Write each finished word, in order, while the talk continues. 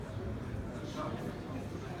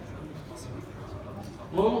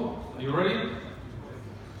Hello, are you ready?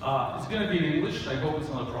 It's going to be in English. I hope it's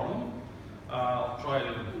not a problem. I'll try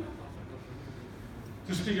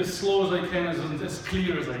to speak as slow as I can, as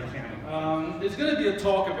clear as I can. It's going to be a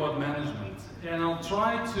talk about management, and I'll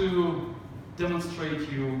try to demonstrate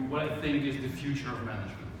to you what I think is the future of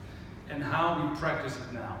management and how we practice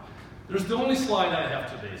it now. There's the only slide I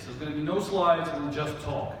have today, so there's going to be no slides, we'll just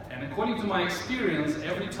talk. And according to my experience,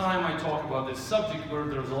 every time I talk about this subject,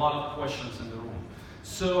 there's a lot of questions in the room.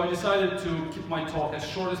 So I decided to keep my talk as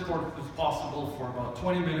short as possible for about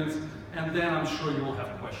 20 minutes, and then I'm sure you will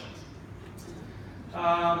have questions.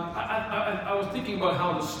 I was thinking about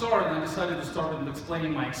how to start, and I decided to start with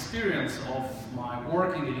explaining my experience of my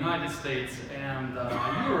work in the United States and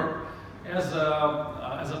Europe as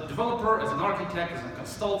a developer, as an architect, as a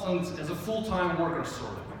consultant, as a full-time worker,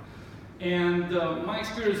 sort of. And my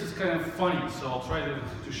experience is kind of funny, so I'll try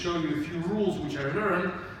to show you a few rules which I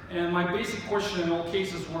learned. And my basic question in all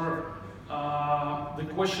cases were, the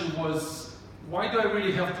question was, why do I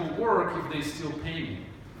really have to work if they still pay me?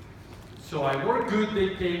 So I work good, they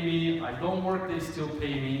pay me. I don't work, they still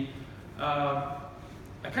pay me.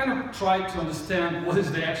 I kind of tried to understand what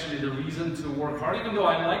is actually the reason to work hard. Even though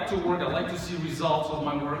I like to work, I like to see results of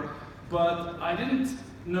my work, but I didn't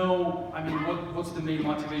know, what's the main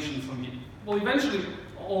motivation for me? Well, eventually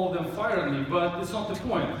all of them fired me, but it's not the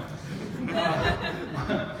point.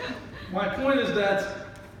 My point is that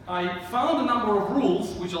I found a number of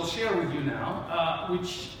rules, which I'll share with you now,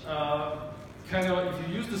 which kind of, if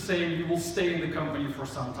you use the same, you will stay in the company for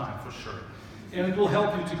some time, for sure. And it will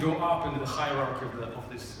help you to go up in the hierarchy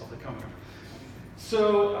of the company.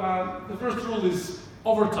 So the first rule is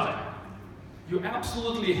overtime. You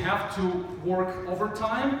absolutely have to work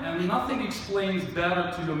overtime, and nothing explains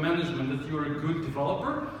better to your management that you're a good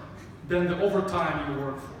developer than the overtime you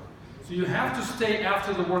work for. So you have to stay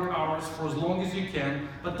after the work hours for as long as you can,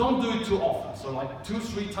 but don't do it too often. So like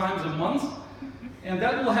 2-3 times a month, and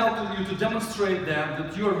that will help you to demonstrate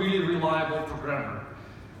that you're a really reliable programmer.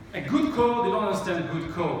 A good code, they don't understand good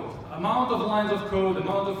code. Amount of lines of code,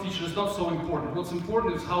 amount of features is not so important. What's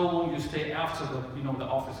important is how long you stay after the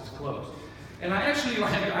office is closed. And I actually,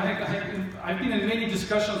 I've been in many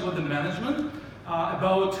discussions with the management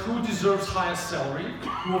about who deserves highest salary,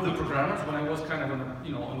 who of the programmers, when I was kind of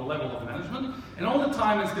on the level of management. And all the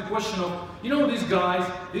time it's the question of, this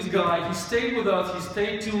guy, he stayed with us, he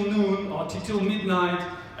stayed till noon or till midnight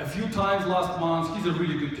a few times last month, he's a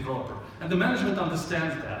really good developer. And the management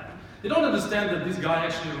understands that. They don't understand that this guy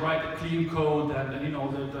actually writes a clean code and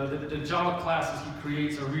the Java classes he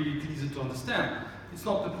creates are really easy to understand. It's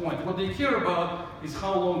not the point. What they care about is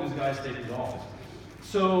how long this guy stayed in the office.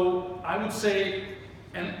 So I would say,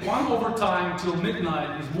 and one overtime till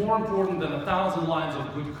midnight is more important than 1,000 lines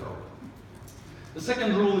of good code. The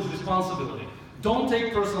second rule is responsibility. Don't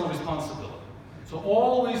take personal responsibility. So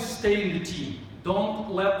always stay in the team.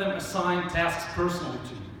 Don't let them assign tasks personally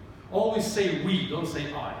to you. Always say we, don't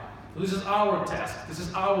say I. So this is our task, this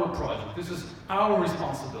is our project, this is our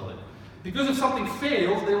responsibility. Because if something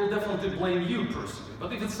fails, they will definitely blame you personally.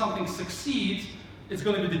 But if something succeeds, it's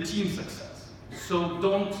going to be the team success. So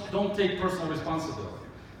don't take personal responsibility.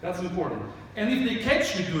 That's important. And if they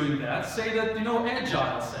catch you doing that, say that,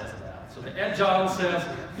 Agile says that. So the Agile says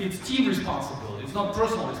it's team responsibility, it's not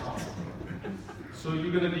personal responsibility. So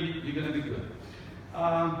you're going to be good.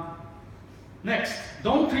 Next,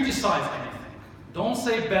 don't criticize anything. Don't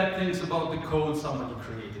say bad things about the code somebody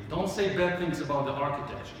created. Don't say bad things about the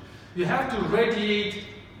architecture. You have to radiate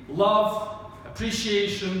love,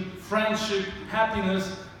 appreciation, friendship,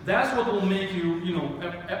 happiness. That's what will make you,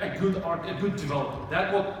 a good developer.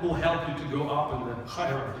 That's what will help you to go up in the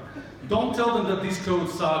hierarchy. Don't tell them that this code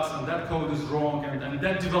sucks and that code is wrong and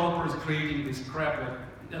that developer is creating this crap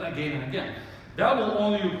again and again. That will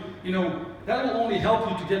only help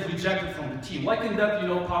you to get rejected from the team. Like in that,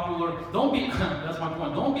 popular, that's my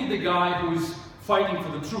point, don't be the guy who is fighting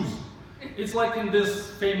for the truth. It's like in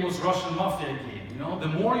this famous Russian mafia game, the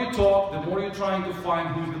more you talk, the more you're trying to find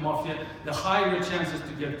who's the mafia, the higher your chances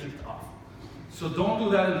to get kicked off. So don't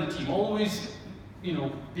do that in the team. Always,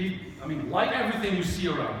 like everything you see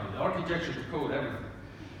around you, the architecture, the code, everything.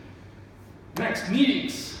 Next,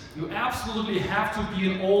 meetings. You absolutely have to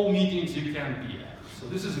be in all meetings you can be at. So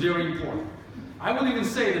this is very important. I would even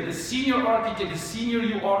say that the senior architect, senior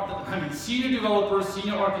developers,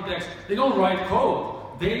 senior architects, they don't write code.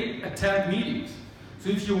 They attend meetings. So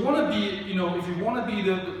if you want to be,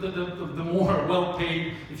 the more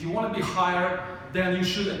well-paid, if you want to be higher, then you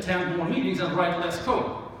should attend more meetings and write less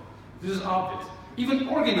code. This is obvious. Even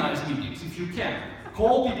organize meetings if you can.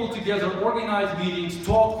 Call people together, organize meetings,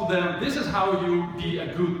 talk to them. This is how you be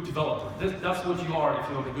a good developer. That's what you are if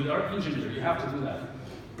you're a good art engineer. You have to do that.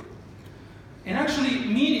 And actually,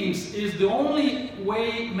 meetings is the only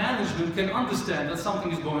way management can understand that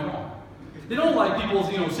something is going on. They don't like people,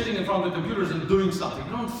 sitting in front of the computers and doing something.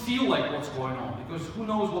 They don't feel like what's going on, because who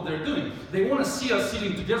knows what they're doing. They want to see us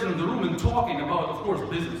sitting together in the room and talking about, of course,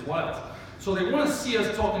 business, what else? So they want to see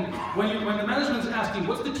us talking. When the management is asking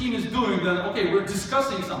what the team is doing, then, okay, we're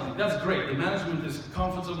discussing something. That's great. The management is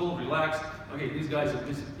comfortable, relaxed. Okay, these guys are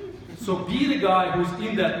busy. So be the guy who's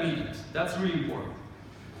in that meeting. That's really important.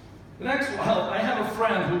 The next, well, I have a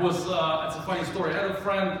friend who was, it's a funny story, I have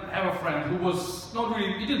a friend who was not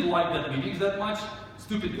really, he didn't like that meetings that much,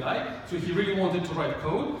 stupid guy, so he really wanted to write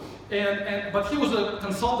code, but he was a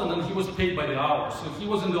consultant and he was paid by the hour, so he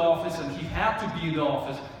was in the office and he had to be in the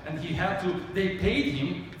office, and they paid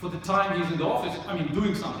him for the time he's in the office,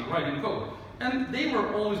 doing something, writing code. And they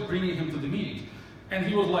were always bringing him to the meetings. And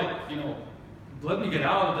he was like, let me get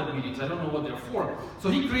out of that meetings, I don't know what they're for. So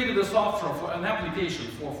he created a software for an application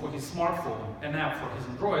for his smartphone, an app for his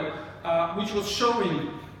Android, which was showing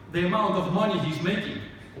the amount of money he's making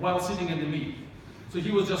while sitting in the meeting. So he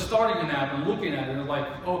was just starting an app and looking at it and like,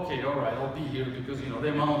 okay, all right, I'll be here because the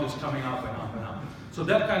amount is coming up and up and up. So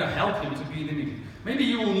that kind of helped him to be in the meeting. Maybe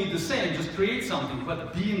you will need the same, just create something,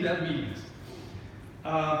 but be in that meeting.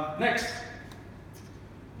 Next,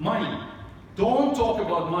 money. Don't talk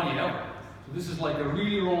about money ever. This is like a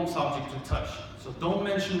really wrong subject to touch. So don't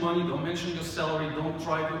mention money, don't mention your salary, don't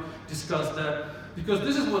try to discuss that, because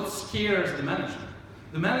this is what scares the management.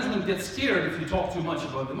 The management gets scared if you talk too much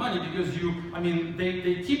about the money, because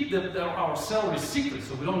they keep our salaries secret,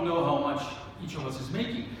 so we don't know how much each of us is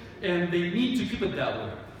making, and they need to keep it that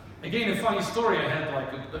way. Again, a funny story I had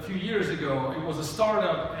like a few years ago. It was a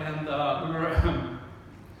startup, and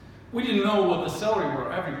we didn't know what the salary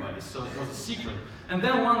were, everybody, so it was a secret. And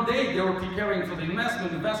then one day they were preparing for the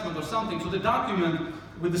investment or something, so the document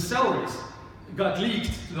with the salaries got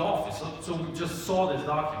leaked to the office, so we just saw this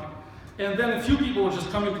document. And then a few people were just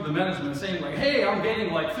coming to the management saying like, hey, I'm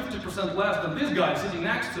getting like 50% less than this guy sitting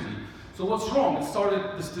next to me. So what's wrong? It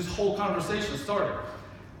started, this whole conversation started.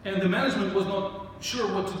 And the management was not sure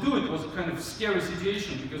what to do. It was a kind of scary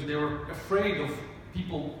situation because they were afraid of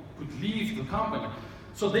people could leave the company.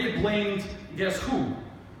 So they blamed, guess who?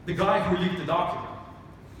 The guy who leaked the document.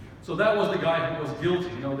 So that was the guy who was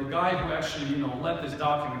guilty, the guy who actually, let this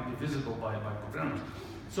document be visible by programmers.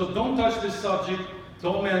 So don't touch this subject,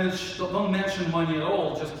 don't mention money at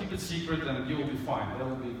all, just keep it secret and you will be fine. That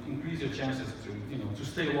will increase your chances to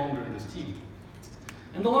stay longer in this team.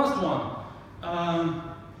 And the last one,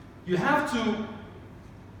 you have to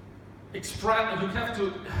express, you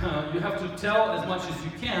have to tell as much as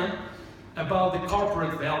you can about the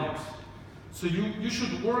corporate values. So you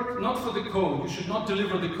should work not for the code, you should not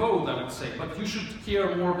deliver the code, I would say, but you should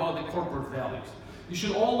care more about the corporate values. You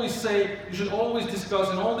should always discuss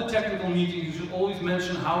in all the technical meetings, you should always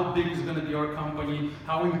mention how big is going to be our company,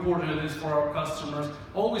 how important it is for our customers.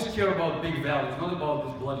 Always care about big values, not about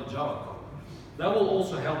this bloody Java code. That will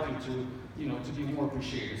also help you to be more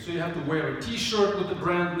appreciated. So you have to wear a t-shirt with the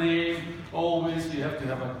brand name, always. You have to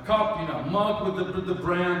have a cup, a mug with the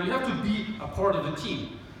brand. You have to be a part of the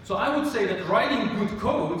team. So I would say that writing good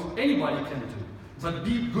code, anybody can do. But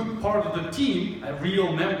be a good part of the team, a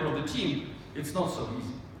real member of the team, it's not so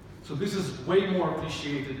easy. So this is way more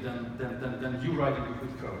appreciated than you writing a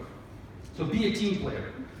good code. So be a team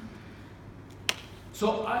player.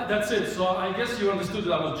 So that's it. So I guess you understood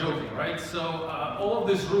that I was joking, right? So all of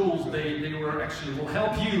these rules, they will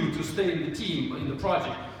help you to stay in the team, in the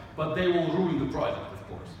project, but they will ruin the project, of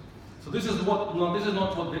course. So this is not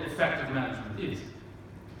what the effective management is.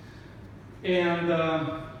 And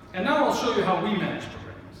now I'll show you how we manage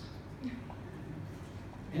programmers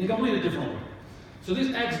in a completely different way. So this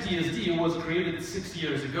XDSD was created 6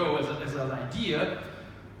 years ago as an idea,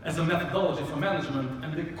 as a methodology for management,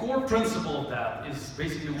 and the core principle of that is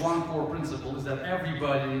basically one core principle is that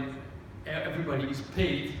everybody is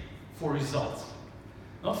paid for results.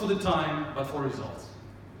 Not for the time, but for results.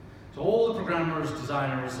 So all the programmers,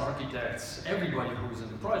 designers, architects, everybody who is in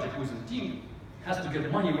the project, who is in the team, has to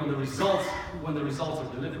get money when the results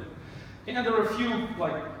are delivered. And there are a few,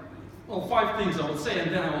 5 things I would say,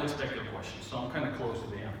 and then I will expect your questions. So I'm kind of close to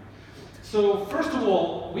the end. So first of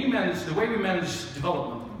all, the way we manage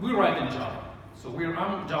development, we write in Java. So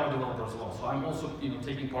I'm a Java developer as well, so I'm also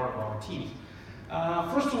taking part of our teams.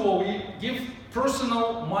 First of all, we give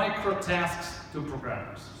personal micro tasks to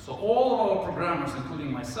programmers. So all of our programmers,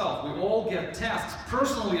 including myself, we all get tasks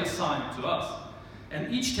personally assigned to us.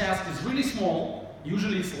 And each task is really small,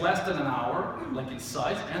 Usually it's less than an hour, like in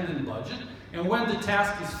size and in budget. And when the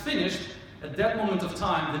task is finished, at that moment of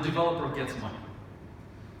time, the developer gets money.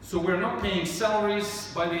 So we're not paying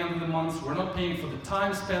salaries by the end of the month. We're not paying for the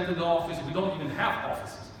time spent in the office. We don't even have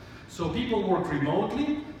offices. So people work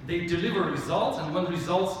remotely. They deliver results, and when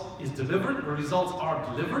results is delivered, the results are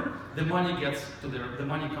delivered, the money comes to their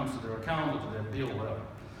account or to their bill, whatever.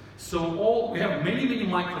 So we have many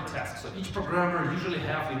micro tasks. So each programmer usually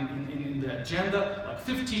have in the agenda like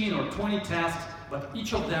 15 or 20 tasks, but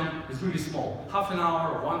each of them is really small, half an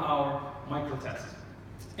hour or 1 hour micro tasks.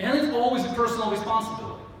 And it's always a personal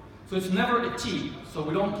responsibility. So it's never a team. So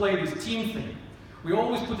we don't play this team thing. We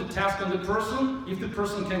always put the task on the person. If the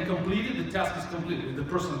person can complete it, the task is completed. If the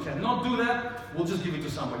person cannot do that, we'll just give it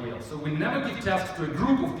to somebody else. So we never give tasks to a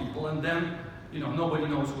group of people and then nobody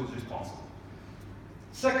knows who is responsible.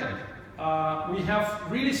 Second, we have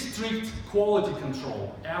really strict quality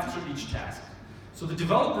control after each task. So the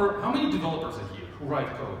developer, how many developers are here who write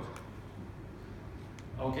code?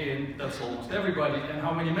 Okay, and that's almost everybody. And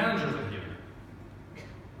how many managers are here?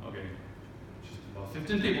 Okay, just about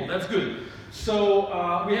 15 people, that's good.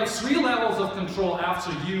 So we have 3 levels of control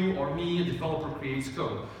after you or me, a developer, creates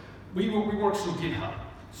code. We work through GitHub.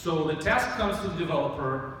 So the task comes to the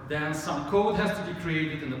developer, then some code has to be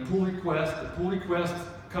created in a pull request. The pull request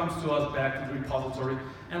comes to us back to the repository.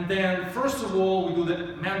 And then, first of all, we do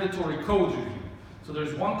the mandatory code review. So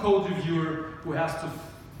there's one code reviewer who has to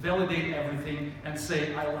validate everything and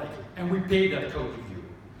say, I like it. And we pay that code reviewer.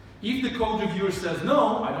 If the code reviewer says,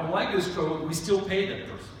 no, I don't like this code, we still pay that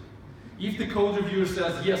person. If the code reviewer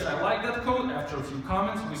says, yes, I like that code, after a few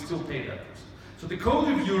comments, we still pay that person. So the code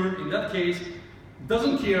reviewer, in that case,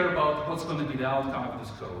 doesn't care about what's going to be the outcome of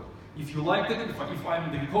this code. If you like it, if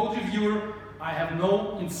I'm the code reviewer, I have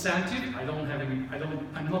no incentive,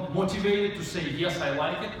 I'm not motivated to say, yes, I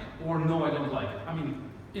like it, or no, I don't like it. I mean,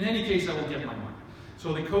 in any case, I will get my money.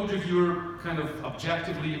 So the code reviewer kind of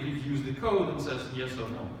objectively reviews the code and says yes or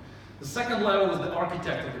no. The second level is the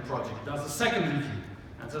architect of the project, does the second review,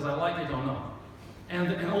 and says, I like it or no.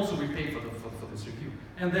 And also we pay for this review.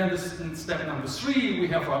 And then in step number 3, we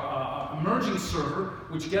have a merging server,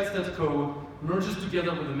 which gets that code, merges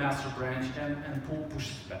together with the master branch, and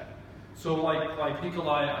pushes back. So like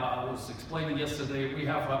Nikolai was explaining yesterday, we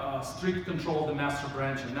have a strict control of the master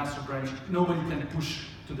branch, and master branch, nobody can push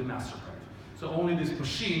to the master branch. So only this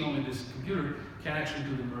machine, only this computer, can actually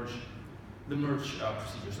do the merge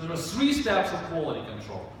procedure. So there are 3 steps of quality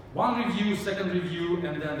control. 1 review, 2nd review,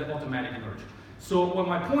 and then the automatic merge. So what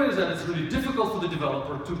my point is that it's really difficult for the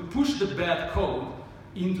developer to push the bad code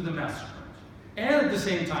into the master branch. And at the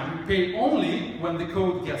same time, we pay only when the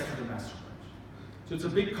code gets to the master branch. So it's a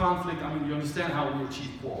big conflict. I mean, you understand how we achieve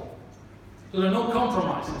quality. So there are no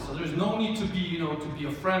compromises. So there's no need to be, to be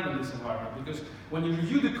a friend in this environment, because when you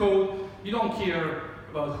review the code, you don't care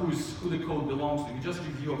about who the code belongs to. You just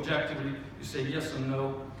review objectively. You say yes or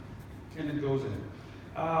no, and it goes in.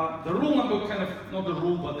 The rule number, not the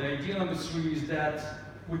rule, but the idea number 3 is that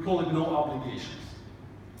we call it no obligations.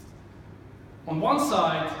 On one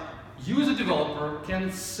side, you as a developer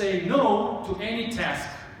can say no to any task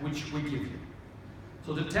which we give you.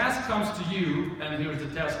 So the task comes to you, and here's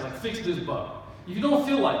the task, like fix this bug. If you don't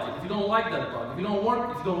feel like it, if you don't like that bug, if you don't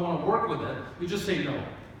want to work with it, you just say no.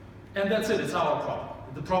 And that's it, it's our problem,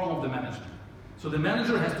 the problem of the management. So the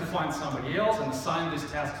manager has to find somebody else and assign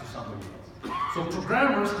this task to somebody else. So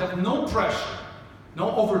programmers have no pressure, no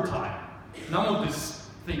overtime, none of these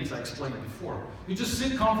things I explained before. You just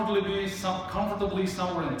sit comfortably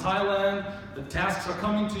somewhere in Thailand, the tasks are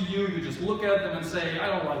coming to you, you just look at them and say, I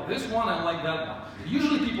don't like this one, I like that one.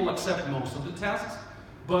 Usually people accept most of the tasks,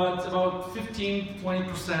 but about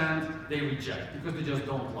 15–20% they reject because they just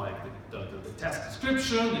don't like the task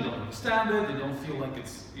description, they don't understand it, they don't feel like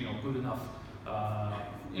it's good enough,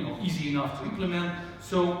 easy enough to implement.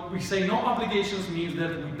 So we say no obligations means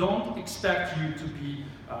that we don't expect you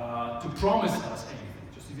to promise us anything.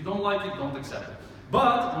 Just if you don't like it, don't accept it.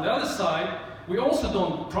 But on the other side, we also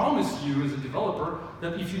don't promise you as a developer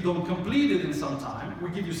that if you don't complete it in some time, we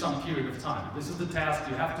give you some period of time. This is the task,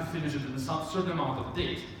 you have to finish it in a certain amount of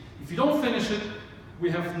days. If you don't finish it, we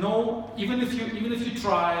have no, even if you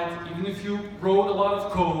tried, even if you wrote a lot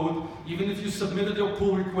of code, even if you submitted your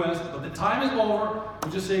pull request, but the time is over,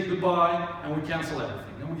 we just say goodbye and we cancel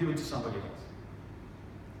everything, and we give it to somebody else.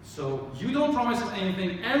 So you don't promise us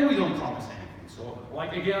anything, and we don't promise anything. So,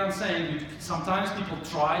 like again, I'm saying, sometimes people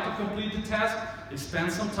try to complete the task, they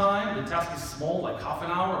spend some time, the task is small, like half an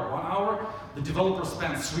hour or 1 hour, the developer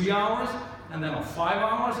spends 3 hours, and then on 5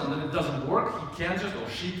 hours, and then it doesn't work, he can't just, or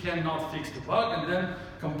she cannot fix the bug, and then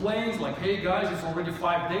complains like, hey guys, it's already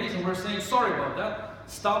 5 days, and we're saying, sorry about that,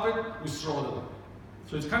 stop it, we throw it away.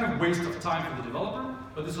 So it's kind of a waste of time for the developer,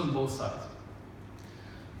 but this is on both sides.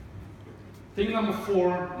 Thing number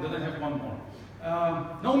 4, and then I have one more.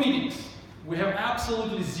 No meetings. We have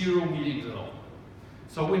absolutely 0 meetings at all.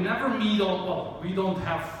 So we never meet on, well, we don't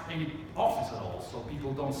have any office at all, so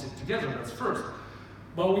people don't sit together, that's first.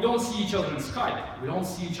 But we don't see each other in Skype, we don't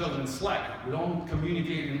see each other in Slack, we don't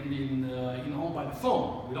communicate by the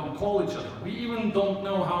phone, we don't call each other. We even don't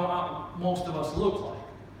know how most of us look like.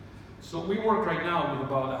 So we work right now with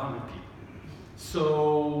about 100 people.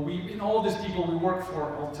 So in all these people we work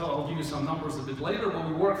for, I'll give you some numbers a bit later, but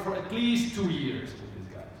we work for at least 2 years with these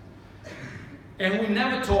guys. And we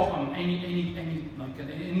never talk on any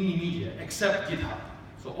media except GitHub.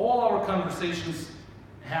 So all our conversations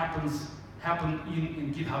happen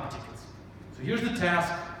in GitHub tickets. So here's the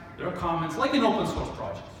task, there are comments, like in open source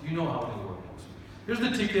projects. You know how they work most. Here's the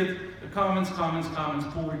ticket, the comments,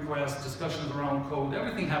 pull requests, discussions around code,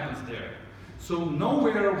 everything happens there. So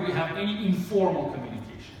nowhere we have any informal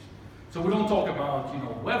communications. So we don't talk about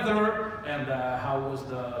weather and how was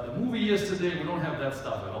the movie yesterday, we don't have that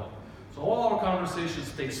stuff at all. So all our conversations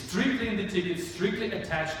stay strictly in the ticket, strictly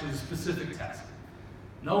attached to the specific task.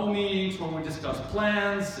 No meetings where we discuss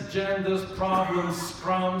plans, agendas, problems,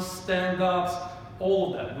 scrums, stand-ups,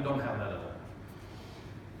 all of that. We don't have that at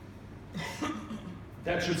all.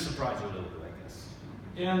 That should surprise you a little bit, I guess.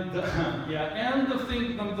 And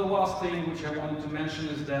the last thing which I wanted to mention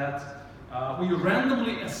is that we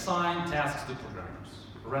randomly assign tasks to programmers,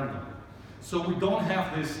 randomly. So we don't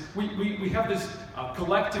have this, we have this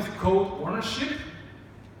collective code ownership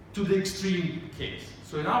to the extreme case.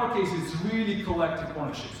 So in our case, it's really collective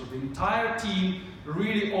ownership. So the entire team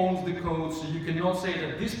really owns the code, so you cannot say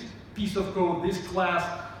that this piece of code, this class,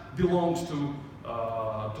 belongs to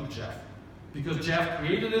Jeff. Because Jeff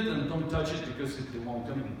created it, and don't touch it because it belongs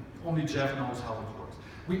to him. Only Jeff knows how it works.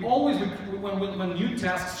 We always, when new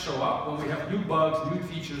tasks show up, when we have new bugs, new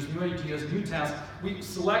features, new ideas, new tasks, we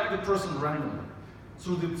select the person randomly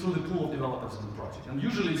through the pool of developers in the project. And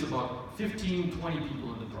usually it's about 15, 20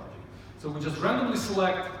 people in the project. So we just randomly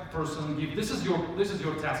select a person, give this is your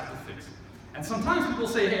task to fix. And sometimes people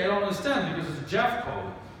say, hey, I don't understand because it's Jeff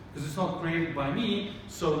code, because it's not created by me,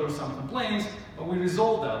 so there's some complaints, but we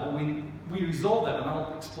resolve that. Well, we resolve that, and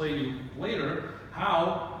I'll explain you later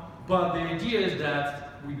how, but the idea is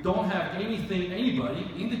that we don't have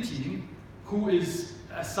anybody in the team who is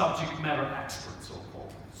a subject matter expert,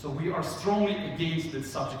 so-called. So we are strongly against the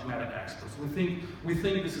subject matter experts. We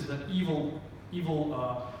think this is the evil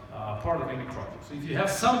part of any project. So if you have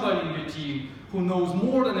somebody in your team who knows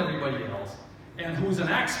more than everybody else and who's an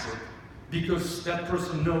expert because that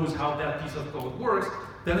person knows how that piece of code works,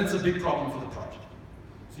 then it's a big problem for the project.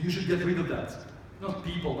 So you should get rid of that. Not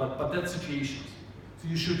people, but that situations. So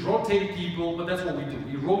you should rotate people, but that's what we do.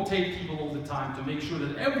 We rotate people all the time to make sure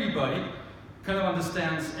that everybody kind of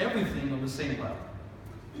understands everything on the same level.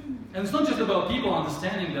 And it's not just about people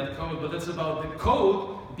understanding that code, but it's about the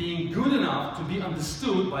code being good enough to be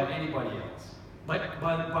understood by anybody else, by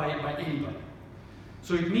anybody.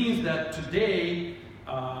 So it means that today,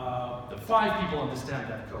 the 5 people understand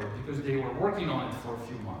that code because they were working on it for a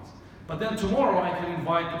few months. But then tomorrow I can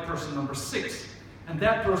invite the person number 6, and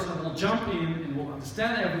that person will jump in and will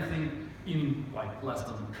understand everything in like less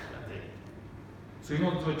than a day. So in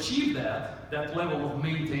order to achieve that level of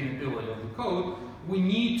maintainability of the code, we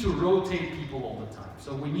need to rotate people all the time.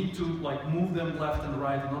 So we need to like move them left and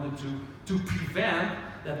right in order to prevent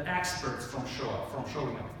that experts from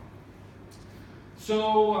showing up.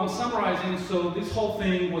 So I'm summarizing. So this whole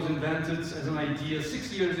thing was invented as an idea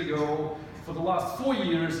 6 years ago. For the last 4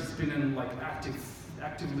 years, it's been in like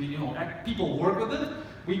actively, people work with it.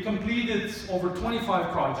 We completed over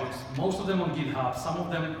 25 projects, most of them on GitHub, some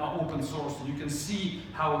of them are open source, so you can see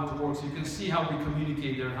how it works, you can see how we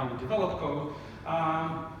communicate there and how we develop code.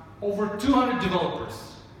 Over 200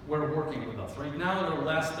 developers were working with us. Right now, there are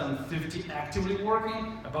less than 50 actively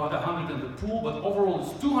working, about 100 in the pool, but overall,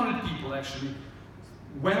 it's 200 people actually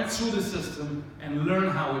went through the system and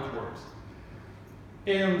learned how it works.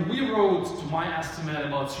 And we wrote, to my estimate,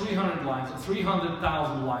 about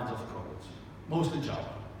 300,000 lines of code, mostly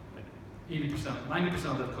Java. Like 80%, 90%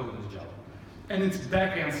 of that code is Java. And it's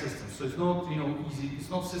back-end systems, so it's not easy. It's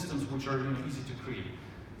not systems which are easy to create.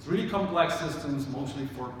 It's really complex systems, mostly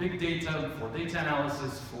for big data, for data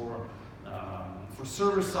analysis, for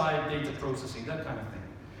server-side data processing, that kind of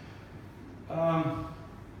thing.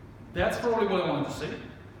 That's probably what I wanted to say.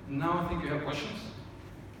 Now I think you have questions.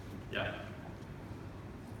 Yeah.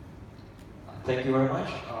 Thank you very much.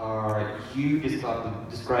 You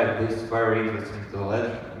described this very interesting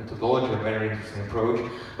methodology, a very interesting approach,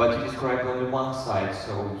 but you described only one side.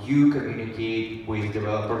 So you communicate with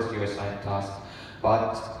developers, you assign tasks.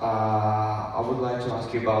 But I would like to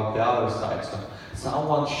ask you about the other side. So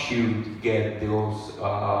someone should get those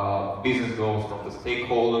business goals from the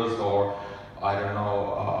stakeholders, or I don't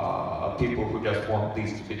know, people who just want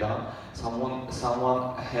this to be done.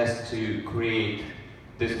 Someone has to create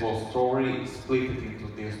this whole story, split it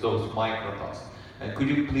into those micro tasks. Could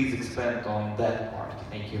you please expand on that part?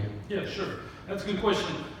 Thank you. Yeah, sure. That's a good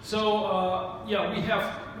question. So, yeah,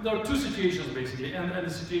 there are two situations basically, and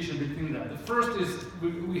the situation between them. The first is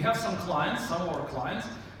we have some clients, some of our clients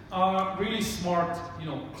are really smart,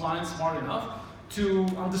 clients smart enough to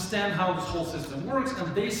understand how this whole system works,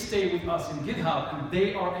 and they stay with us in GitHub, and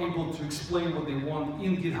they are able to explain what they want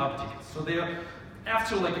in GitHub tickets. So they are,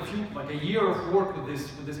 after like a year of work with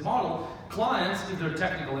this model, clients, if they're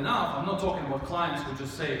technical enough, I'm not talking about clients who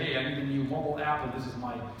just say, hey, I need a new mobile app and this is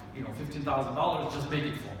my $15,000, just make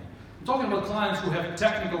it for me. I'm talking about clients who have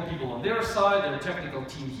technical people on their side, they're a technical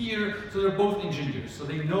team here, so they're both engineers. So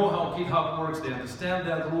they know how GitHub works, they understand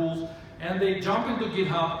that rules, and they jump into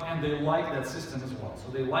GitHub and they like that system as well.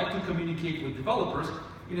 So they like to communicate with developers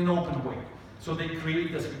in an open way. So they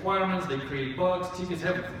create these requirements, they create bugs, tickets,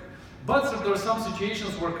 everything. But there are some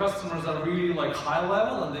situations where customers are really like high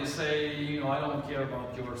level and they say, I don't care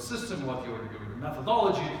about your system, what your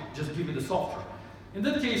methodology, just give me the software. In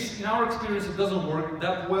that case, in our experience, it doesn't work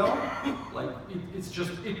that well. Like it's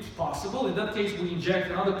possible. In that case, we inject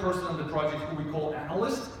another person on the project who we call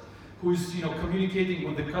analyst, who is communicating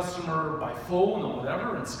with the customer by phone or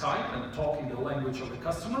whatever, and Skype, and talking the language of the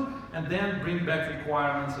customer, and then bring back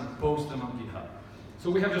requirements and post them on GitHub. So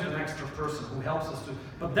we have just an extra person who helps us to,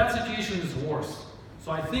 but that situation is worse. So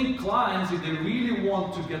I think clients, if they really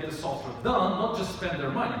want to get the software done, not just spend their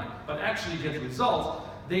money, but actually get results,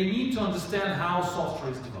 they need to understand how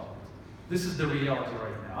software is developed. This is the reality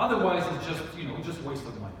right now. Otherwise, it's just, just waste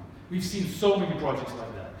of money. We've seen so many projects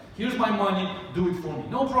like that. Here's my money, do it for me.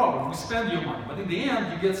 No problem, we spend your money. But in the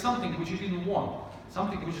end, you get something which you didn't want,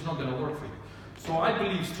 something which is not going to work for you. So I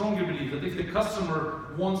strongly believe that if the customer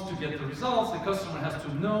wants to get the results, the customer has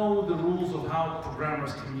to know the rules of how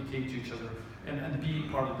programmers communicate to each other and be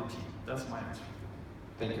part of the team. That's my answer.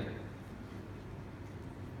 Thank you.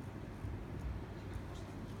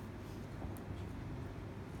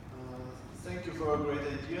 Thank you for great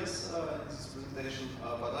ideas in this presentation,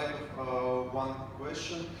 but I have one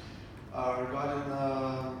question regarding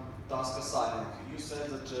task assigning. You said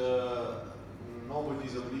that nobody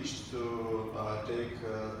is obliged to take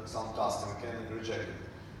some task and can reject it.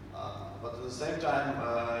 But at the same time,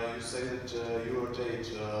 you say that you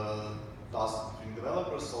rotate tasks between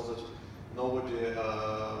developers so that nobody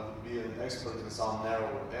be an expert in some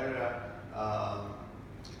narrow area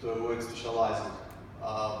to avoid specializing.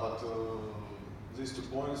 But these 2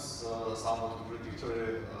 points somewhat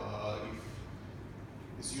contradictory.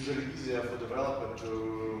 If it's usually easier for developer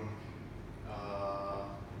to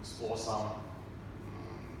explore some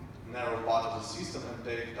narrow part of the system and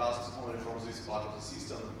take tasks only from this part of the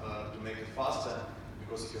system to make it faster,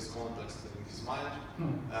 because he has context in his mind,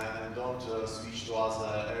 and don't switch to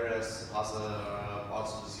other areas, other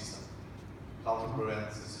parts of the system. How to prevent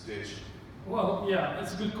this situation? Well, yeah,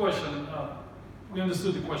 that's a good question. We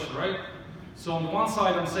understood the question, right? So on one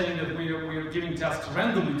side, I'm saying that we are giving tasks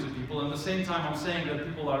randomly to people, and at the same time, I'm saying that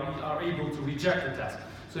people are able to reject the task.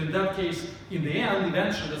 So in that case, in the end,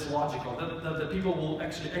 eventually, that's logical, that the people will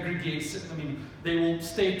actually aggregate, they will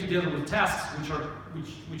stay together with tasks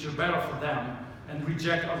which are better for them and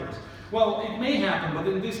reject others. Well, it may happen, but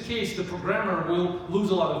in this case, the programmer will lose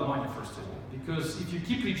a lot of money, first of all, because if you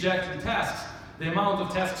keep rejecting tasks, the amount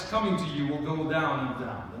of tasks coming to you will go down and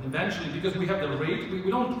down. And eventually, because we have the rate, we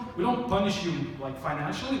don't punish you like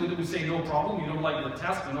financially. We say no problem, you don't like the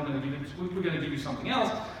task, we're not going to give it, we're going to give you something else.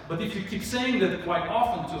 But if you keep saying that quite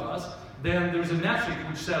often to us, then there's a metric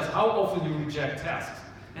which says how often you reject tasks.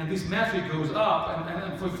 And this metric goes up,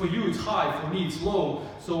 and for you it's high, for me it's low.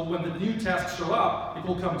 So when the new tasks show up, it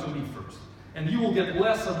will come to me first. And you will get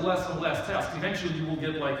less and less and less tasks. Eventually you will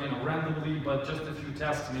get randomly, but just a few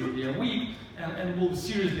tasks maybe a week, and will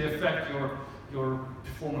seriously affect your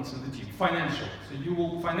performance in the team, financially. So you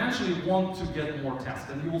will financially want to get more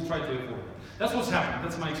tasks, and you will try to avoid it. That's what's happened.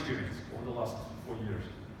 That's my experience over the last 4 years.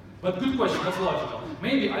 But good question, that's logical.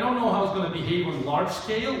 Maybe, I don't know how it's going to behave on large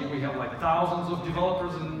scale. We have like thousands of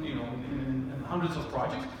developers and in hundreds of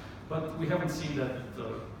projects, but we haven't seen that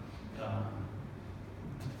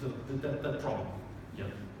problem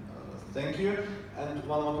yet. Thank you. And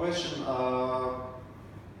one more question. Are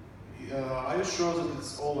you sure that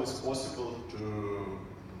it's always possible to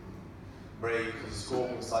break the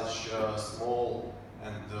scope in such small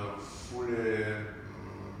and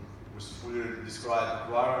with fully described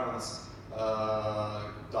requirements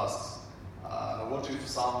tasks? What if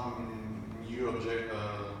some new object,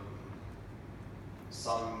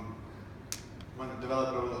 when the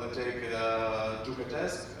developer will took a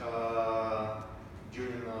task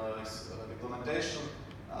during implementation,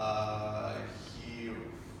 he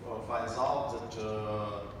finds out that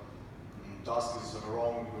task is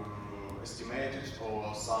wrong estimated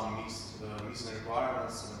or some missing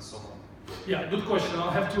requirements and so on? Yeah, good question.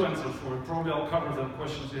 I'll have two answers for it. Probably I'll cover the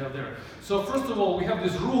questions you have there. So first of all, we have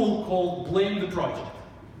this rule called blame the project.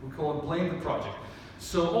 We call it blame the project.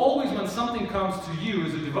 So always when something comes to you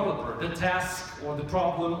as a developer, the task or the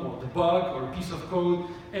problem or the bug or a piece of code,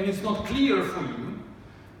 and it's not clear for you,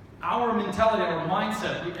 our mentality, our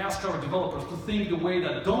mindset, we ask our developers to think the way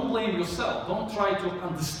that don't blame yourself, don't try to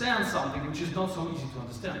understand something which is not so easy to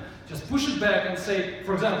understand. Just push it back and say,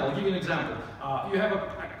 for example, I'll give you an example. You have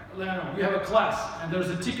a class and there's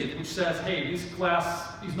a ticket which says, hey, this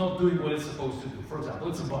class is not doing what it's supposed to do. For example,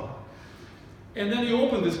 it's a bug. And then you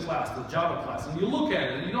open this class, the Java class, and you look at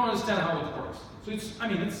it and you don't understand how it works. So it's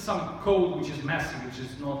some code which is messy, which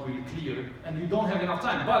is not really clear, and you don't have enough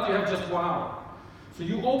time, but you have just 1 hour. So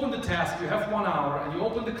you open the task, you have 1 hour, and you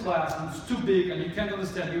open the class, and it's too big, and you can't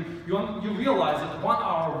understand. You realize that 1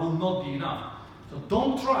 hour will not be enough. So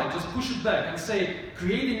don't try, just push it back and say,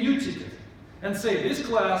 create a new ticket, and say, this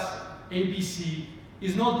class, ABC,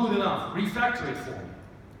 is not good enough, refactor it for me.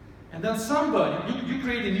 And then you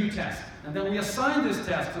create a new task, and then we assign this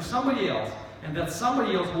task to somebody else, and that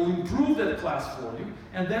somebody else will improve that class for you,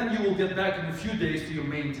 and then you will get back in a few days to your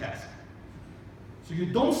main task. So you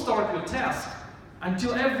don't start your task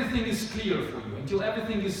until everything is clear for you, until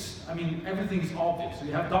everything is obvious. So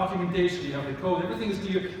you have documentation, you have the code, everything is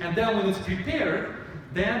clear, and then when it's prepared,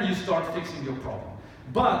 then you start fixing your problem.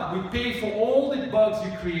 But we pay for all the bugs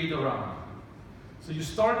you create around. So you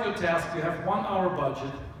start your task, you have 1 hour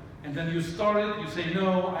budget, and then you start it, you say,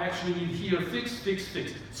 no, I actually need here, fix, fix,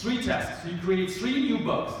 fix. 3 tasks, so you create 3 new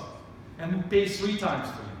bugs, and we pay 3 times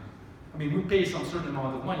for you. I mean, we pay some certain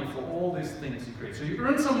amount of money for all these things you create. So you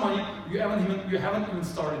earn some money, you haven't even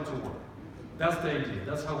started to work. That's the idea.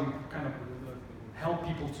 That's how we kind of help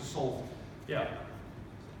people to solve. Yeah.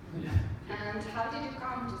 And how did you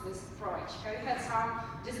come to this approach? Have you had some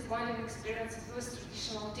disappointing experiences with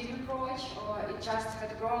traditional team approach, or it just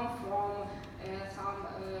had grown from some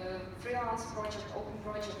freelance project, open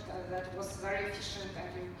project that was very efficient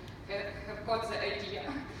and you have got the idea?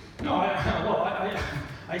 No,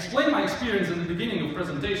 I explained my experience in the beginning of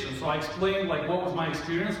presentation. So I explained like what was my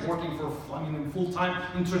experience working for, full-time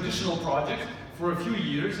in traditional projects for a few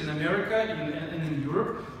years in America and in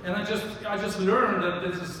Europe, and I just learned that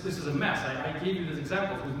this is a mess. I gave you these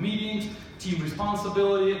examples with meetings, team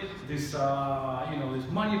responsibility, these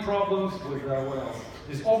money problems with what else?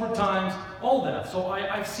 These overtimes, all that. So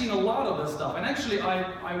I've seen a lot of that stuff. And actually,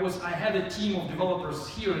 I had a team of developers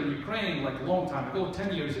here in Ukraine like a long time ago,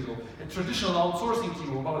 10 years ago, a traditional outsourcing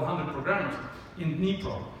team of about 100 programmers in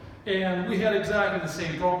Dnipro. And we had exactly the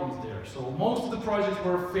same problems there. So most of the projects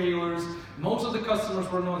were failures, most of the customers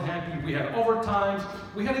were not happy, we had overtimes,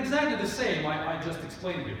 we had exactly the same I just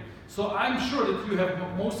explained here. So I'm sure that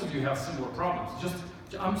most of you have similar problems.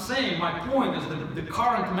 I'm saying my point is that the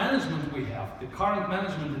current management we have, the current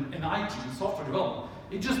management in IT, in software development,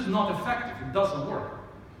 it's just not effective, it doesn't work.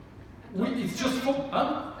 It's just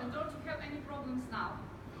And don't you have any problems now?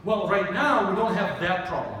 Well, right now we don't have that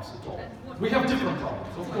problems at all. We have different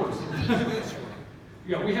problems, of course.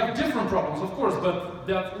 Yeah, we have different problems, of course, but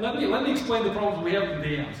let me explain the problems we have in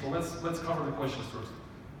the end. So let's cover the questions first.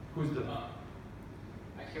 Who's the?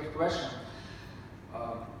 I have a question.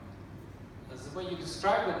 The way you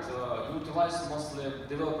describe it, you utilize mostly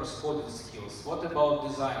developers' coding skills. What about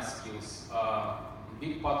design skills?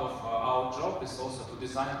 Big part of our job is also to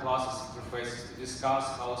design classes, interfaces, to discuss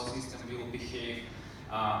how a system will behave,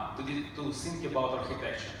 to think about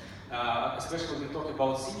architecture. Especially when we talk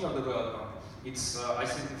about senior developer, I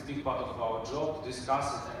think it's a big part of our job to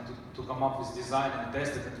discuss it and to come up with design and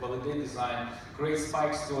test it and validate design, create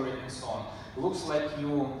spike story and so on. Looks like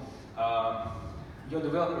your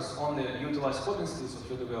developers only utilize coding skills of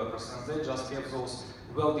your developers, and they just have those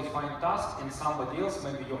well-defined tasks, and somebody else,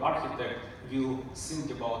 maybe your architect, will think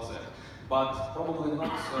about that. But probably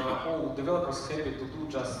not all developers happy to do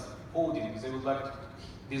just coding. They would like to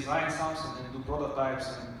design something and do prototypes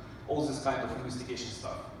and all this kind of investigation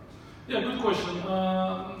stuff. Yeah, good question.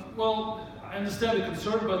 Well, I understand the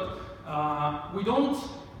concern, but we don't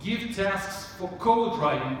give tasks for code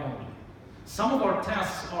writing only. Some of our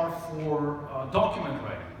tests are for document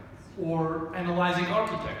writing, or analyzing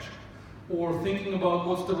architecture, or thinking about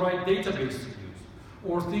what's the right database to use,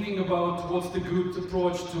 or thinking about what's the good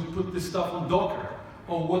approach to put this stuff on Docker,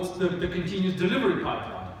 or what's the continuous delivery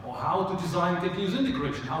pipeline, or how to design continuous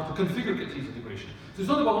integration, how to configure continuous integration. So it's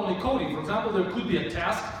not about only coding. For example, there could be a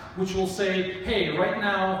task which will say, hey, right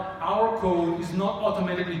now our code is not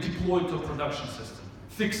automatically deployed to a production system.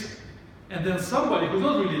 Fix it. And then somebody who's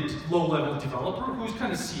not really a low-level developer, who's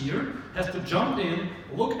kind of senior, has to jump in,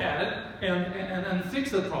 look at it, and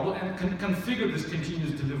fix that problem, and configure this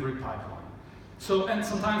continuous delivery pipeline. So, and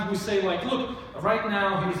sometimes we say, like, look, right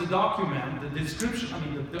now here's a document, the description, I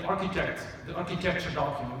mean, the architecture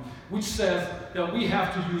document, which says that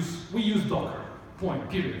we use Docker, point,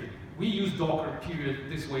 period. We use Docker, period,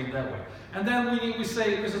 this way and that way. And then we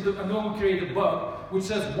say, and then we create a bug, which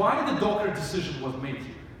says why the Docker decision was made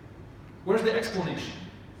here. Where's the explanation?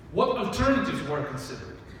 What alternatives were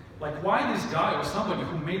considered? Like, why this guy or somebody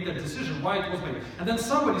who made that decision, why it was made? And then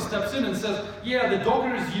somebody steps in and says, yeah, the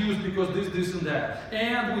Docker is used because this, and that.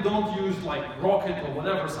 And we don't use like Rocket or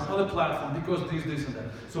whatever, some other platform, because this, and that.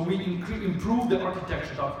 So we improve the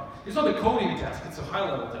architecture document. It's not a coding task, it's a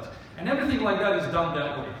high-level task. And everything like that is done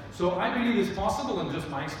that way. So I believe it's possible, and just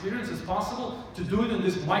my experience, it's possible to do it in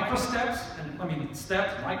these micro steps, and I mean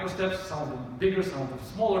steps, micro steps, some of them bigger, some of them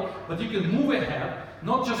smaller, but you can move ahead,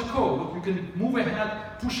 not just code, you can move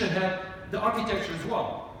ahead, push ahead the architecture as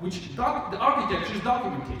well, which the architecture is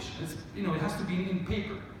documentation. It's, you know, it has to be in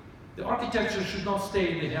paper. The architecture should not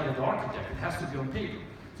stay in the head of the architect, it has to be on paper.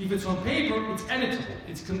 If it's on paper, it's editable,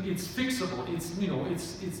 it's fixable, it's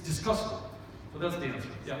discussable. So that's the answer.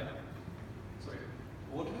 Yeah. Sorry.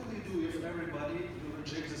 What will you do if everybody will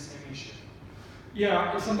reject the same issue?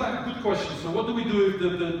 Yeah, sometimes good question. So what do we do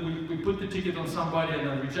if we put the ticket on somebody and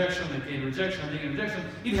then rejection, again rejection, again rejection?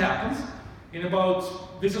 It happens.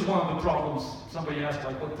 This is one of the problems. Somebody asked,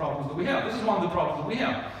 like, what problems do we have? This is one of the problems that we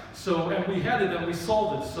have. So, and we had it and we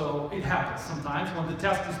solved it. So it happens sometimes when the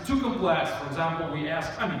task is too complex. For example, we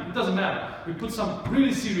ask, it doesn't matter. We put some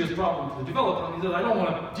really serious problem to the developer and he says, I don't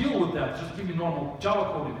want to deal with that. Just give me normal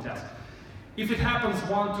Java coding test. If it happens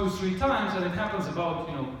 1, 2, 3 times, and it happens about,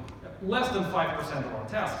 less than 5% of our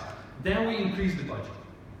tasks, then we increase the budget.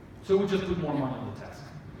 So we just put more money on the task.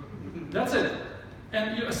 That's it.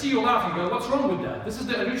 And I see you laughing, but what's wrong with that? This is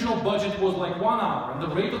the original budget was like 1 hour, and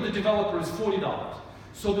the rate of the developer is $40.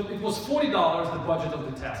 So that it was $40 the budget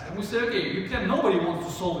of the task. And we say, okay, nobody wants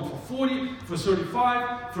to solve it for 40, for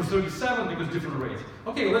 35, for 37, because different rates.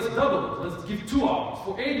 Okay, let's double it. Let's give 2 hours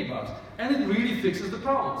for $80. And it really fixes the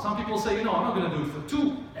problem. Some people say, I'm not going to do it for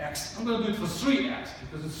 2x, I'm going to do it for 3x,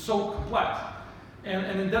 because it's so complex.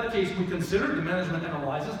 And in that case, we consider, the management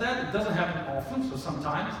analyzes that. It doesn't happen often, so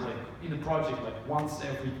sometimes, like in a project, like once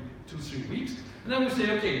every 2-3 weeks. And then we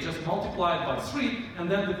say, okay, just multiply it by 3,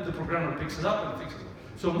 and then the programmer picks it up and fixes it.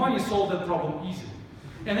 So money solved that problem easily.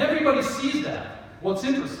 And everybody sees that. What's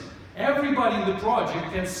interesting, everybody in the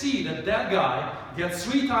project can see that that guy gets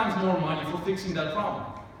 3 times more money for fixing that problem.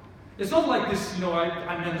 It's not like this,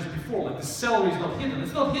 I managed before, like the salary is not hidden.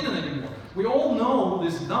 It's not hidden anymore. We all know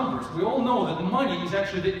these numbers. We all know that money is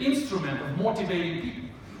actually the instrument of motivating people.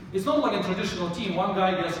 It's not like a traditional team. One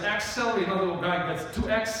guy gets X salary, another guy gets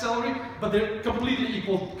 2X salary, but they're completely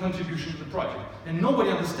equal contribution to the project. And nobody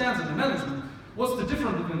understands in the management what's the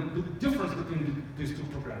difference between these 2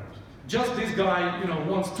 programmers. Just this guy,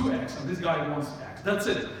 wants 2X, and this guy wants X. That's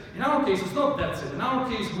it. In our case, it's not that's it. In our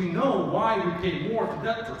case, we know why we pay more to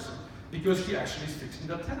that person, because he actually is fixing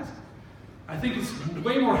that task. I think it's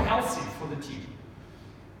way more healthy for the team.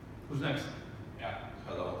 Who's next? Yeah,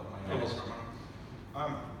 hello, my name is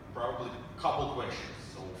Roman. Probably a couple questions.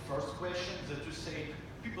 So first question is that you say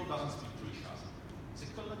people doesn't speak to each other.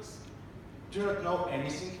 The colleagues do not know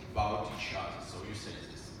anything about each other, so you say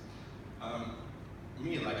this.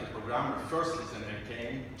 Me, like a programmer, firstly, when I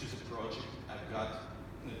came to the project,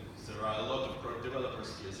 there are a lot of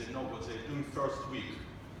developers here, they know what they're doing first week.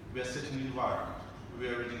 We are setting the environment, we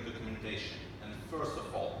are reading documentation, and first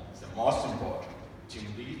of all, the most important, team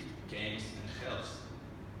lead games and helps.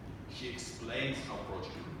 He explains how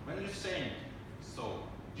project. When you're saying, so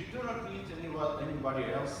you do not need anybody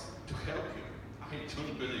else to help you. I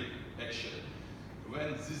don't believe, actually.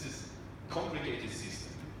 When this is complicated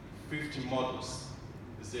system, 50 modules,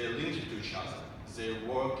 they are linked to each other. They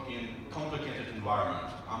work in complicated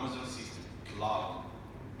environment, Amazon system, cloud,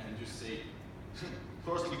 and you say,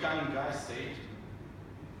 first becoming guy said,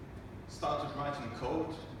 started writing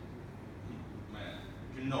code. Man,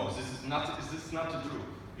 this is not true.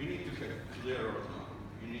 You need to have clear roadmap.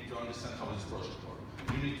 You need to understand how this project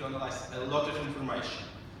works. You need to analyze a lot of information.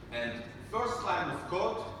 And first line of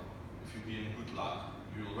code, if you be in good luck,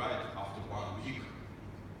 you will write after 1 week.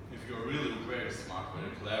 If you're really very smart,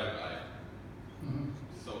 very clever guy.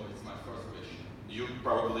 So it's my first question. You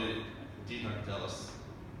probably didn't tell us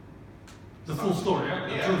the full story, yeah?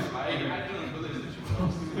 Yeah, I don't believe that you know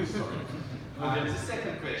the full story. The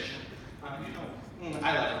second question, you know,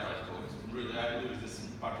 I like to write code. Really, I believe this is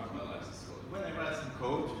part of my life is code. When I write some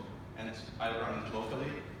code, and I run it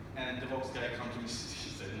locally, and the DevOps guy comes to me, he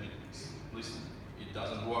said, listen, it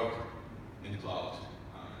doesn't work in cloud.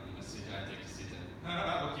 In a city, I take a city.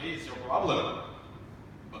 Okay, it's your problem.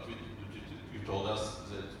 But you told us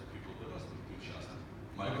that people don't speak to each other.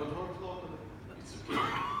 My code works locally. It's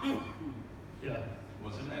okay. Yeah.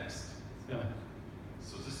 What's the next? Yeah.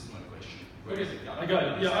 So this is my question. Okay, I got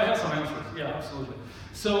it. Yeah, I have some answers. Yeah, absolutely.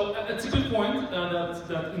 So it's a good point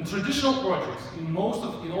that in traditional projects, in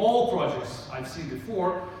all projects I've seen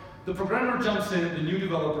before, the programmer jumps in, the new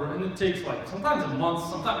developer, and it takes like sometimes a month,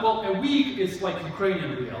 sometimes a week. It's like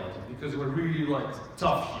Ukrainian reality because we're really like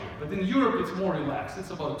tough here. But in Europe, it's more relaxed.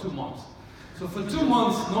 It's about 2 months. So for 2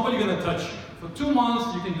 months, nobody's gonna touch you. For 2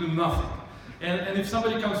 months, you can do nothing. And if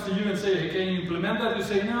somebody comes to you and say, hey, can you implement that? You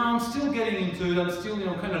say, no, I'm still getting into it. I'm still,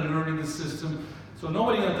 kind of learning the system. So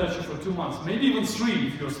nobody's gonna touch you for 2 months, maybe even 3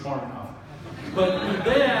 if you're smart enough. But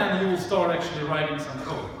then you will start actually writing some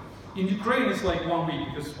code. In Ukraine, it's like 1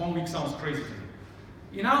 week, because 1 week sounds crazy to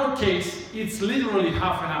me. In our case, it's literally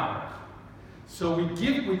half an hour. So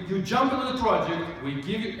you jump into the project, we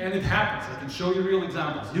give you, and it happens. I can show you real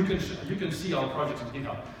examples. You can see our projects on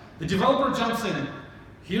GitHub. The developer jumps in.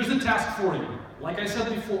 Here's the task for you. Like I said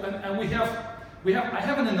before, and I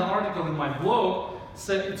have it in the article in my blog.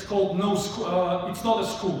 Said it's called no school. It's not a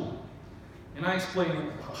school, and I explain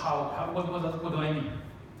what do I mean.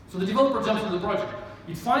 So the developer jumps into the project.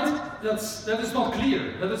 It finds that it's not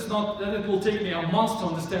clear, that it will take me a month to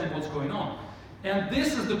understand what's going on. And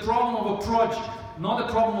this is the problem of a project, not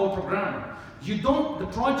a problem of a programmer. The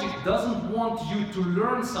project doesn't want you to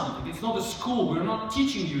learn something. It's not a school. We're not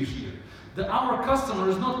teaching you here. Our customer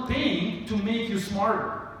is not paying to make you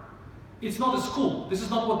smarter. It's not a school. This is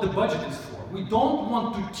not what the budget is for. We don't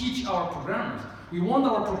want to teach our programmers. We want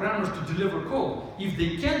our programmers to deliver code. If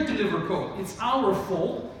they can't deliver code, it's our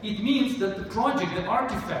fault. It means that the project, the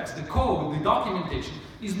artifacts, the code, the documentation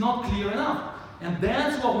is not clear enough. And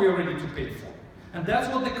that's what we are ready to pay for. And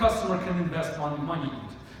that's what the customer can invest money in.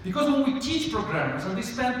 Because when we teach programmers and they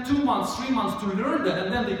spend 2 months, 3 months to learn that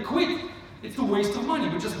and then they quit, it's a waste of money.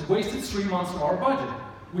 We just wasted 3 months of our budget.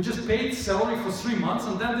 We just paid salary for 3 months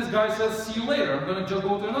and then this guy says, see you later, I'm going to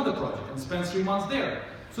go to another project and spend 3 months there.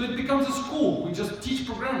 So it becomes a school. We just teach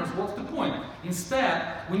programmers. What's the point? Instead,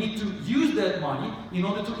 we need to use that money in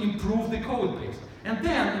order to improve the code base. And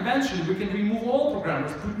then, eventually, we can remove all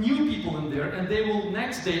programmers, put new people in there, and they will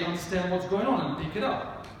next day understand what's going on and pick it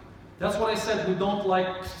up. That's what I said, we don't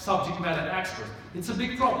like subject matter experts. It's a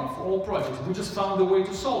big problem for all projects. We just found a way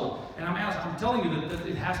to solve it. And I'm telling you that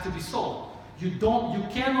it has to be solved. You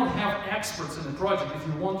cannot have experts in a project if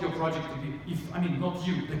you want your project to be, not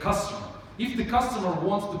you, the customer. If the customer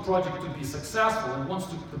wants the project to be successful and wants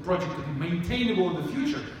the project to be maintainable in the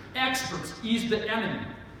future, experts is the enemy.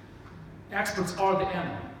 Experts are the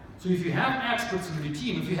enemy. So if you have experts in your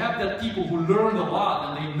team, if you have that people who learn a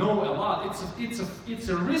lot and they know a lot, it's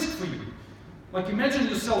a risk for you. Like imagine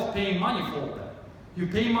yourself paying money for all that. You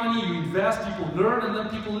pay money, you invest, people learn, and then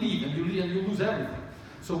people leave, and you lose everything.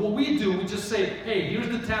 So what we do, we just say, hey, here's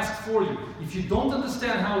the task for you. If you don't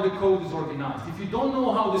understand how the code is organized, if you don't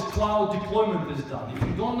know how this cloud deployment is done, if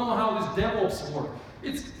you don't know how this DevOps works,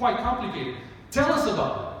 it's quite complicated. Tell us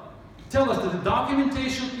about it. Tell us that the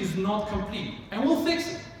documentation is not complete, and we'll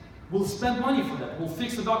fix it. We'll spend money for that. We'll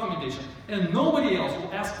fix the documentation, and nobody else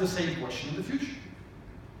will ask the same question in the future.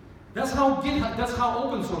 That's how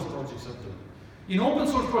open source projects are done. In open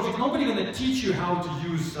source projects, nobody's going to teach you how to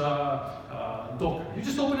use Docker. You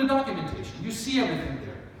just open the documentation. You see everything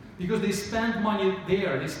there. Because they spend money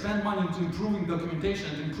there. They spend money into improving documentation,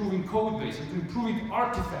 into improving code base, into improving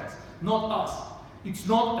artifacts, not us. It's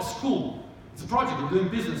not a school. It's a project. We're doing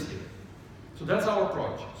business here. So that's our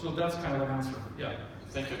approach. So that's kind of an answer. Yeah.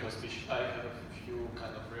 Thank you, Kospic. I have a few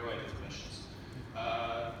kind of related questions.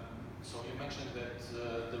 So you mentioned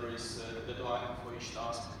that there is a deadline for each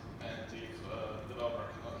task, and if the developer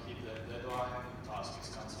cannot hit the deadline, the task is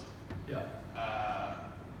cancelled. Yeah.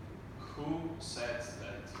 Who sets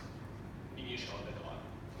that initial deadline?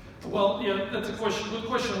 Well, yeah, that's a question. Good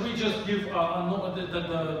question. We just give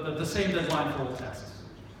the same deadline for all tasks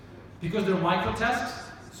because they're micro tasks.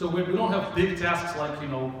 So we don't have big tasks like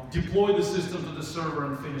deploy the system to the server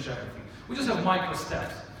and finish everything. We just have micro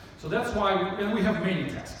steps. So that's why we have many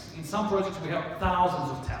tasks. In some projects we have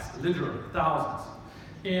thousands of tasks, literally thousands.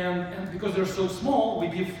 And because they're so small,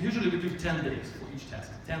 usually we give 10 days for each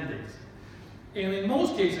task, 10 days. And in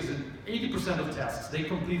most cases, in 80% of tasks, they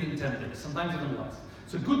complete in 10 days, sometimes even less.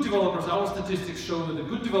 So good developers, our statistics show that the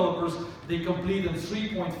good developers, they complete in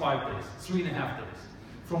 3.5 days, 3.5 days.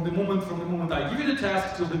 From the moment I give you the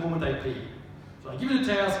task till the moment I pay you. So I give you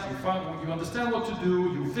the task, you understand what to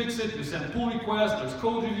do, you fix it, you send pull requests, there's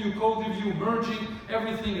code review, merging,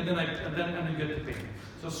 everything, and then you get the payment.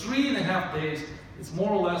 So 3.5 days, it's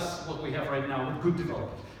more or less what we have right now with good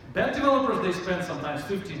developers. Bad developers, they spend sometimes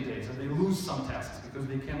 15 days and they lose some tasks because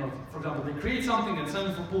they cannot, for example, they create something and send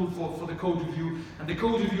it for pull for the code review, and the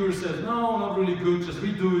code reviewer says, no, not really good, just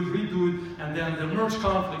redo it, and then the merge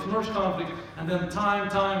conflict, and then time,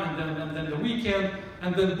 and then the weekend,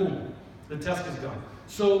 and then boom, the task is gone.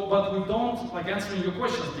 So, but we don't, like answering your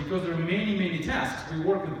questions, because there are many tasks, we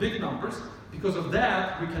work with big numbers. Because of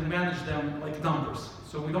that, we can manage them like numbers.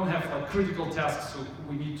 So we don't have like critical tasks, so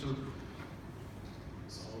we need to.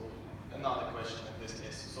 So another question in this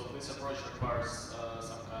case. So this approach requires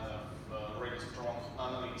some kind of really strong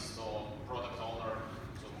analyst or product owner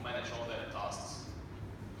to manage all their tasks.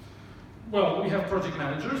 Well, we have project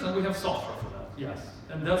managers and we have software for that. Yes,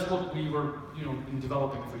 and that's what we were, been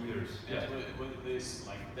developing for years. And with this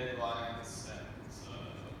like deadlines and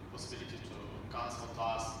possibility to cancel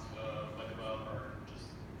tasks.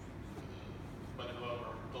 But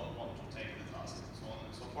developer don't want to take the task and so on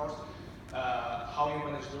and so forth. How you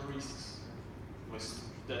manage the risks with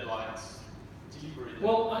deadlines, delivery?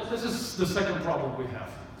 Well, this is the second problem we have.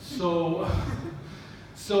 So,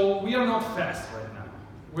 so we are not fast right now.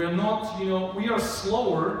 We are not, we are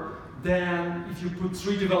slower than if you put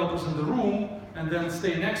 3 developers in the room and then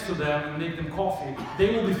stay next to them and make them coffee.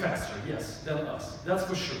 They will be faster, yes, than us. That's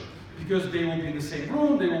for sure. Because they will be in the same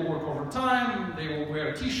room, they will work overtime, they will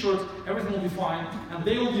wear t-shirts, everything will be fine, and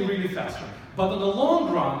they will be really faster. But in the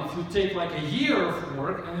long run, if you take like a year of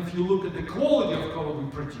work, and if you look at the quality of code we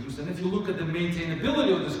produce, and if you look at the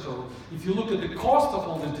maintainability of this code, if you look at the cost of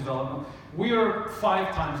all this development, we are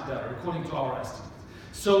 5 times better, according to our estimates.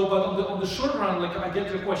 So, but on the short run, like I get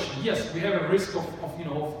your question, yes, we have a risk of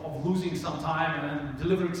losing some time and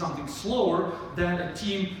delivering something slower than a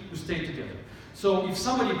team who stay together. So if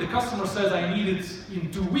the customer says, I need it in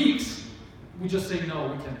 2 weeks, we just say, no,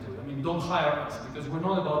 we can't do it. I mean, don't hire us, because we're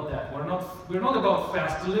not about that. We're not about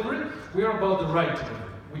fast delivery, we are about the right delivery.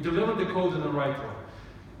 We deliver the code in the right way.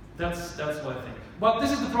 That's what I think. But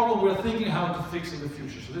this is the problem we're thinking how to fix in the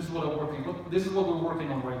future. So this is what we're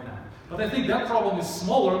working on right now. But I think that problem is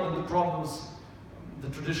smaller than the problems the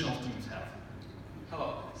traditional teams have.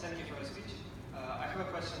 Hello, thank you for your speech. I have a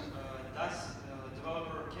question. Does the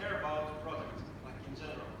developer care about the product? In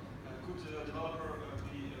general, could a developer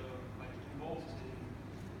be involved in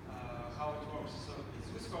how it works? So it's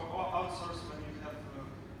risk of outsource when you have a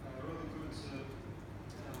really good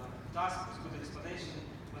task with good explanation.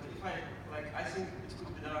 But if I think it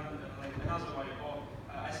could be done another way. Or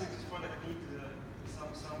I think this product needs some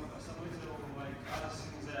little other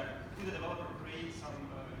things there. Could the developer create some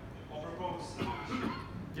or propose?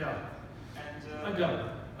 Yeah. And I got it.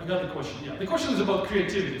 I got the question. Yeah, the question is about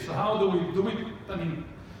creativity. So how do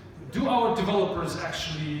our developers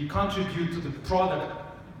actually contribute to the product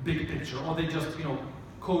big picture, or they just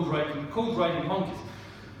code writing monkeys?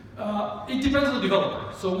 It depends on the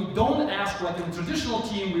developer. So we don't ask like in a traditional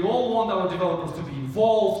team. We all want our developers to be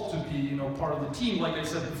involved, to be part of the team. Like I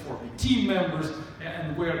said before, be team members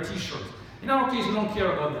and wear t-shirts. In our case, we don't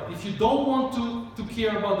care about that. If you don't want to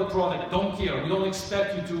care about the product, don't care. We don't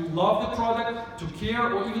expect you to love the product, to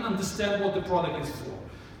care, or even understand what the product is for.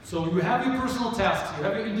 So you have your personal tasks, you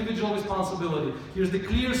have your individual responsibility. Here's the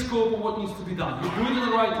clear scope of what needs to be done. You do it in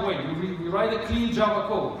the right way. You write a clean Java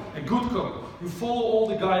code, a good code. You follow all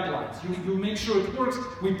the guidelines. You make sure it works,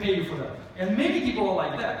 we pay you for that. And many people are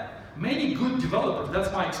like that. Many good developers,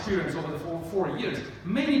 that's my experience over the 4 years,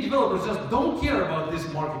 many developers just don't care about this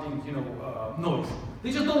marketing noise.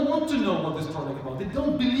 They just don't want to know what this product is about. They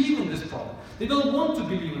don't believe in this product. They don't want to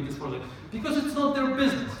believe in this product because it's not their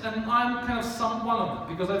business. And I'm kind of one of them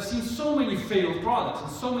because I've seen so many failed products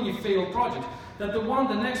and so many failed projects that the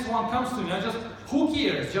next one comes to me, who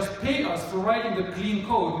cares? Just pay us for writing the clean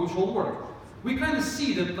code which will work. We kind of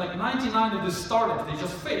see that like 99 of the startups, they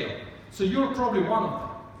just fail. So you're probably one of them.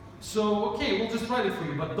 So okay, we'll just write it for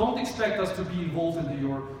you, but don't expect us to be involved into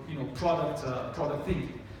your product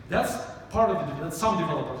thinking. That's part of it. That some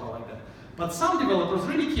developers are like that. But some developers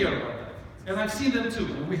really care about that. And I've seen them too,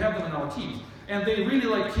 and we have them in our teams. And they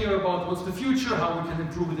really care about what's the future, how we can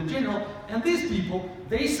improve it in general. And these people,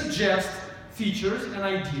 they suggest features and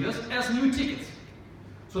ideas as new tickets.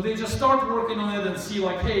 So they just start working on it and see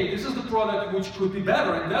like, hey, this is the product which could be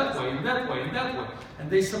better in that way, in that way, in that way. And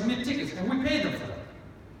they submit tickets, and we pay them for that.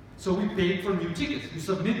 So we pay for new tickets. You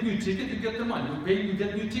submit new ticket, you get the money. You pay, you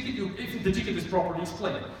get new ticket, if the ticket is properly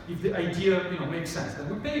explained. If the idea makes sense, then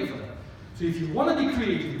we pay you for that. So if you want to be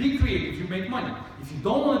creative, you make money. If you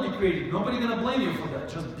don't want to be creative, nobody's going to blame you for that.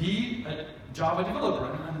 Just be a Java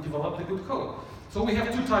developer and develop the good code. So we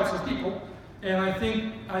have two types of people. And I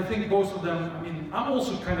think both of them, I'm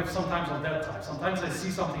also kind of sometimes of that type. Sometimes I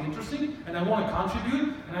see something interesting and I want to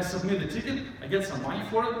contribute and I submit a ticket, I get some money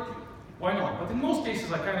for it, why not? But in most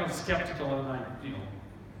cases I'm kind of skeptical and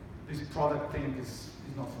this product thing is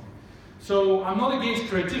not for me. So I'm not against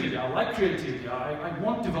creativity, I like creativity, I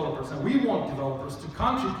want developers and we want developers to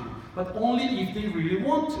contribute, but only if they really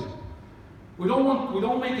want to. We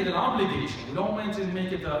don't make it an obligation. We don't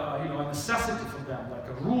make it a necessity for them, like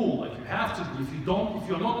a rule, like you have to be. If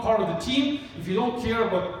you're not part of the team, if you don't care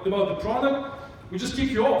about the product, we just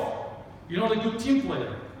kick you off. You're not a good team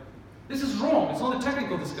player. This is wrong. It's not a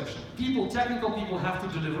technical discussion. Technical people have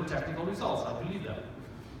to deliver technical results. I believe that.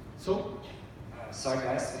 So, sorry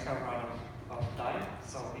guys, we have run out of time.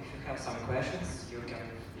 So if you have some questions,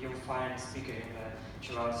 you'll find speaker in the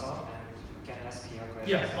chat zone and can ask your questions.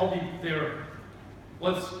 Yes, I'll be there.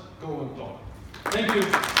 Let's go and talk. Thank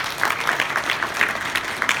you.